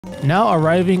Now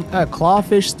arriving at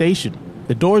Clawfish Station.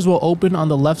 The doors will open on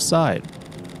the left side.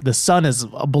 The sun is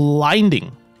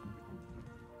blinding.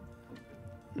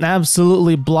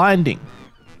 Absolutely blinding.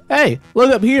 Hey,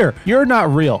 look up here. You're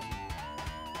not real.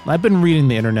 I've been reading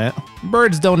the internet.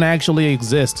 Birds don't actually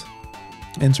exist.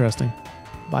 Interesting.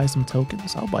 Buy some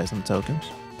tokens. I'll buy some tokens.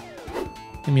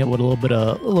 Hit me up with a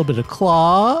little bit of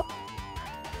claw.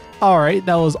 All right,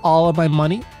 that was all of my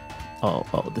money.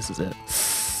 Oh, this is it.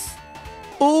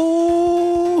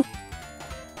 Ooh.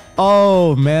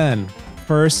 Oh man,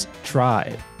 first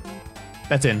try.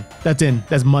 That's in. That's in.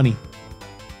 That's money.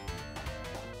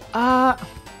 No.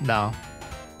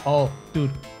 Oh,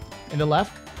 dude, in the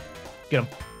left. Get him.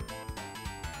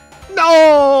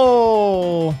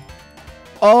 No.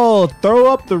 Oh,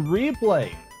 throw up the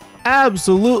replay.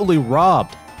 Absolutely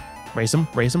robbed. Race him,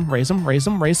 race him, race him, race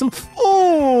him, race him.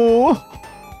 Oh!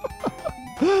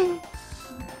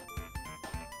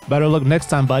 Better luck next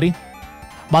time, buddy.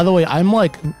 By the way, I'm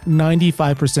like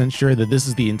 95% sure that this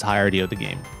is the entirety of the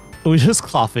game. We're just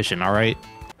claw fishing, all right?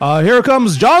 Here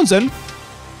comes Johnson.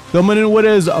 Coming in with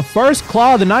his first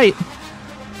claw of the night.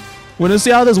 We're gonna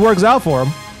see how this works out for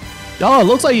him. Oh, it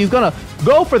looks like he's gonna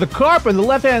go for the carp on the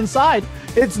left-hand side.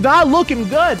 It's not looking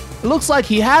good. It looks like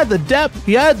he had the depth.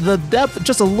 He had the depth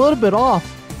just a little bit off,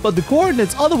 but the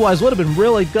coordinates otherwise would have been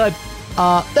really good.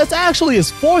 That's actually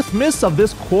his fourth miss of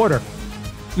this quarter.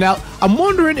 Now, I'm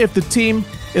wondering if the team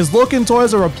is looking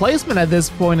towards a replacement at this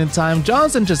point in time.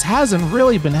 Johnson just hasn't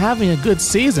really been having a good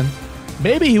season.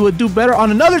 Maybe he would do better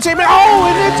on another team. Oh,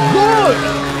 and it's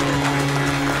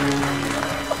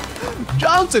good!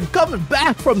 Johnson coming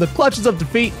back from the clutches of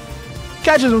defeat.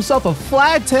 Catches himself a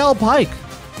flagtail pike.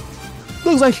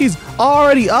 Looks like he's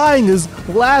already eyeing his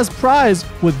last prize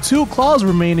with 2 claws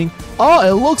remaining. Oh,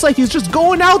 it looks like he's just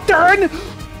going out there and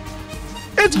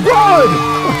it's good!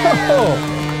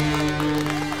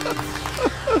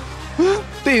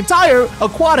 The entire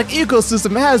aquatic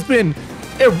ecosystem has been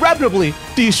irreparably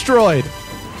destroyed.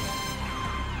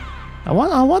 I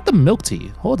want the milk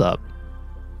tea. Hold up.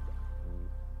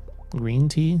 Green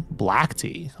tea, black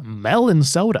tea, melon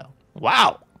soda.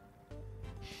 Wow.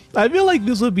 I feel like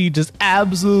this would be just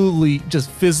absolutely just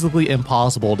physically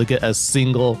impossible to get a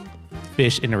single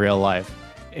fish in real life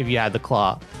if you had the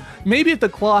claw. Maybe if the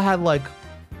claw had like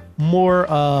more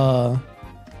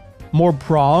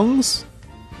prongs,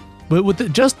 but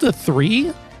with just the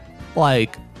 3,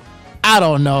 like, I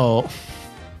don't know.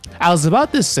 I was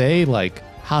about to say like,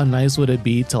 how nice would it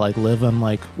be to like live in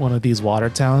like one of these water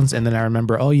towns, and then I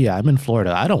remember, oh yeah, I'm in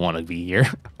Florida. I don't want to be here.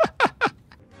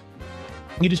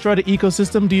 You destroyed an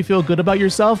ecosystem. Do you feel good about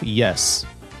yourself? Yes.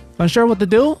 Unsure what to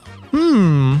do?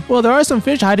 Well, there are some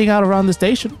fish hiding out around the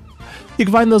station. You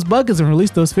can find those buckets and release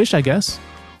those fish, I guess.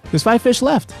 There's 5 fish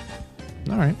left.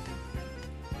 All right.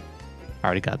 I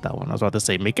already got that one. I was about to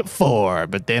say make it 4,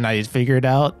 but then I figured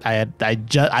out I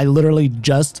literally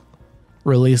just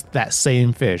released that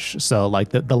same fish. So like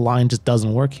the line just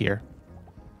doesn't work here.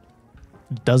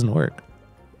 It doesn't work.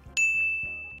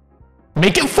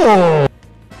 Make it 4.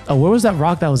 Oh, where was that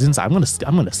rock that was inside? I'm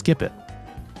gonna skip it.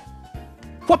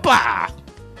 Whoopah!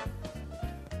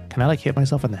 Can I like hit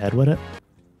myself in the head with it?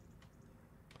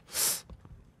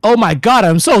 Oh my god,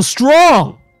 I'm so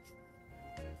strong!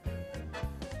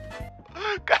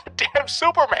 Goddamn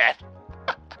Superman!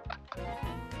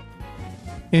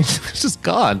 It's just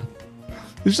gone.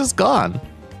 It's just gone.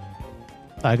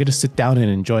 I could just sit down and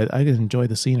enjoy it. I could enjoy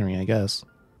the scenery, I guess.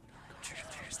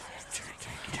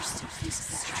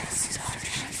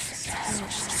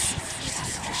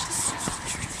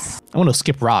 I want to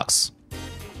skip rocks.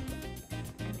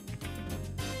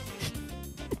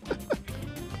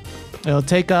 It'll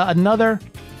take another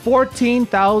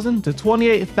 14,000 to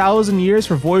 28,000 years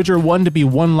for Voyager 1 to be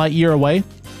 1 light year away.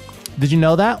 Did you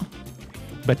know that?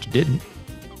 Bet you didn't.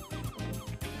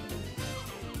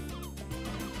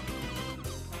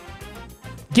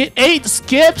 Get 8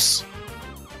 skips?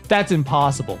 That's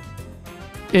impossible.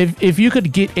 If you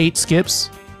could get 8 skips,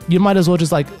 you might as well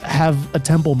just like have a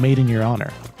temple made in your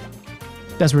honor.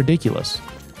 That's ridiculous.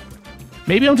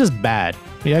 Maybe I'm just bad.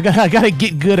 Yeah, I gotta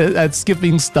get good at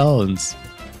skipping stones.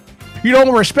 You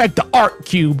don't respect the art,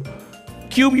 Cube.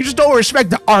 Cube, you just don't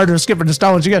respect the art of skipping the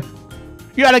stones. You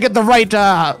gotta get the right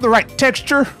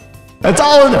texture. That's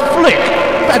all in the flick.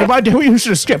 Back in my day, we used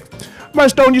to skip. My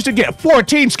stone used to get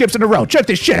 14 skips in a row. Check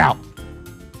this shit out.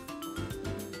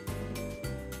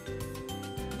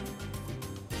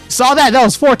 Saw that? That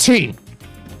was 14.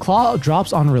 Claw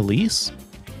drops on release?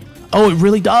 Oh, it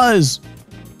really does.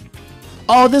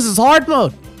 Oh, this is hard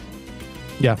mode.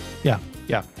 Yeah. Yeah.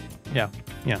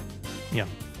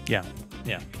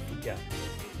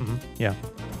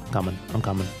 I'm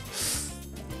coming.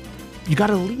 You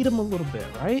gotta lead him a little bit,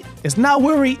 right? It's not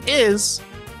where he is.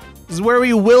 It's where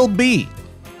he will be.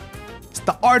 It's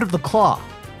the art of the claw,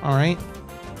 all right?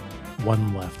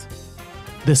 One left.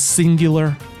 The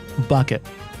singular bucket.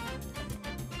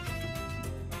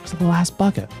 It's the last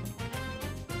bucket.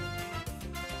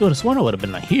 You would have sworn it would have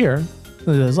been here.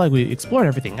 It's like we explored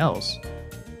everything else.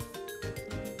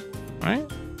 Right?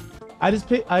 I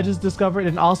just discovered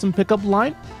an awesome pickup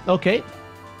line. Okay.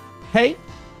 Hey,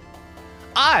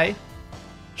 I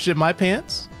shit my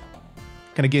pants.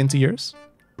 Can I get into yours?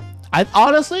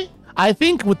 I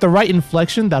think with the right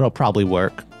inflection, that'll probably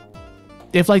work.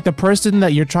 If like the person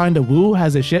that you're trying to woo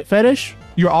has a shit fetish,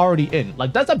 you're already in.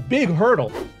 Like that's a big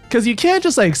hurdle. Cause you can't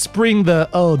just like spring the,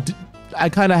 oh, I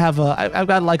kind of have I've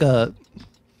got like a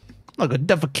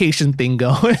defecation thing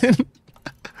going.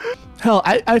 Hell,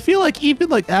 I feel like even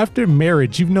like after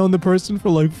marriage, you've known the person for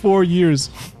like 4 years.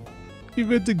 You've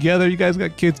been together, you guys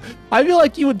got kids. I feel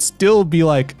like you would still be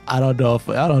like, I don't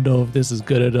know if this is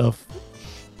good enough.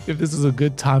 If this is a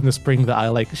good time to spring the I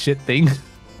like shit thing.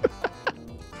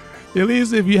 At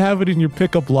least if you have it in your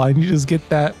pickup line, you just get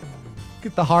the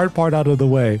hard part out of the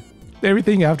way.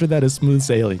 Everything after that is smooth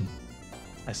sailing.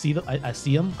 I see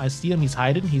him. He's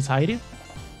hiding.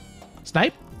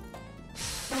 Snipe.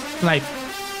 Snipe.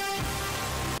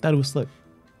 Thought it was slick.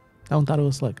 That one thought it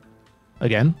was slick.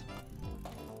 Again.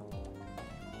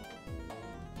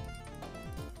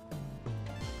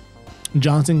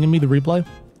 Johnson, give me the replay.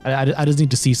 I just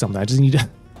need to see something. I just need to.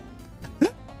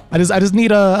 I just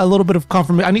need a little bit of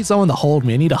confirmation. I need someone to hold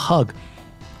me. I need a hug.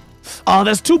 Oh,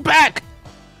 there's two back.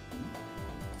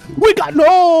 We got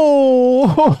no.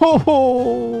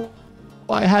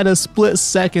 I had a split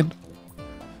second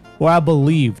where I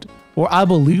believed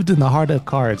in the heart of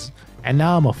cards, and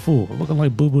now I'm a fool, looking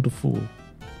like Boo Boo the Fool.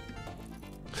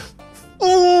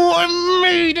 Oh, I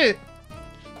made it.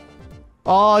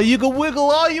 Oh, you can wiggle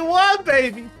all you want,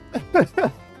 baby.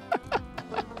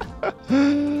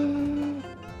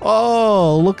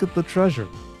 Oh, look at the treasure.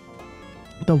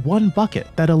 The one bucket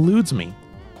that eludes me.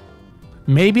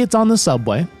 Maybe it's on the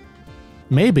subway.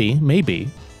 Maybe.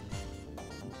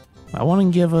 I want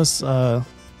to give us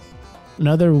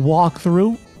another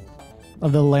walkthrough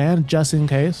of the land just in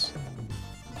case.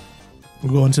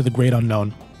 We'll go into the great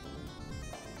unknown.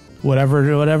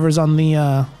 Whatever's on the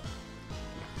all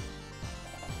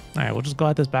right, we'll just go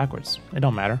at this backwards. It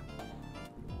don't matter.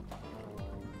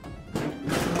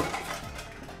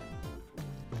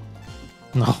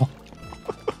 No.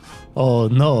 Oh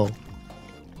no.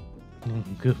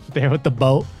 Good there with the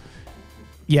boat.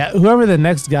 Yeah, whoever the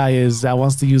next guy is that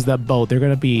wants to use that boat, they're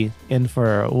gonna be in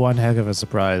for one heck of a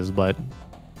surprise, but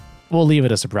we'll leave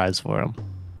it a surprise for them.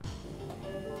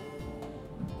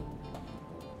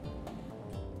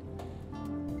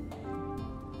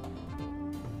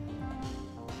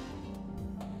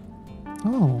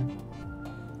 Oh.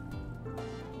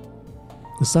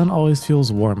 The sun always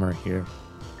feels warmer here.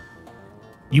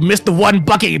 You missed the one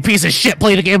bucket, you piece of shit!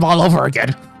 Play the game all over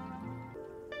again!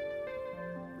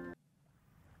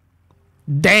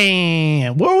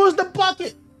 Damn! Where was the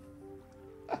bucket?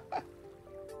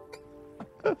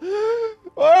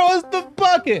 Where was the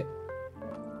bucket?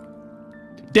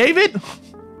 David?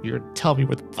 You're tell me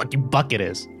where the fucking bucket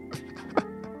is.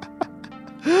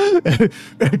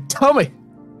 Tell me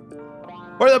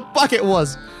where the bucket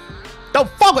was. Don't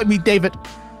fuck with me, David.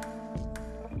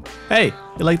 Hey,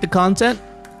 you like the content?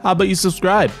 How about you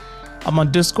subscribe? I'm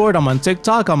on Discord, I'm on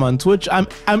TikTok, I'm on Twitch, I'm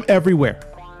everywhere.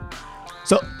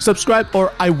 So subscribe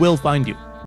or I will find you.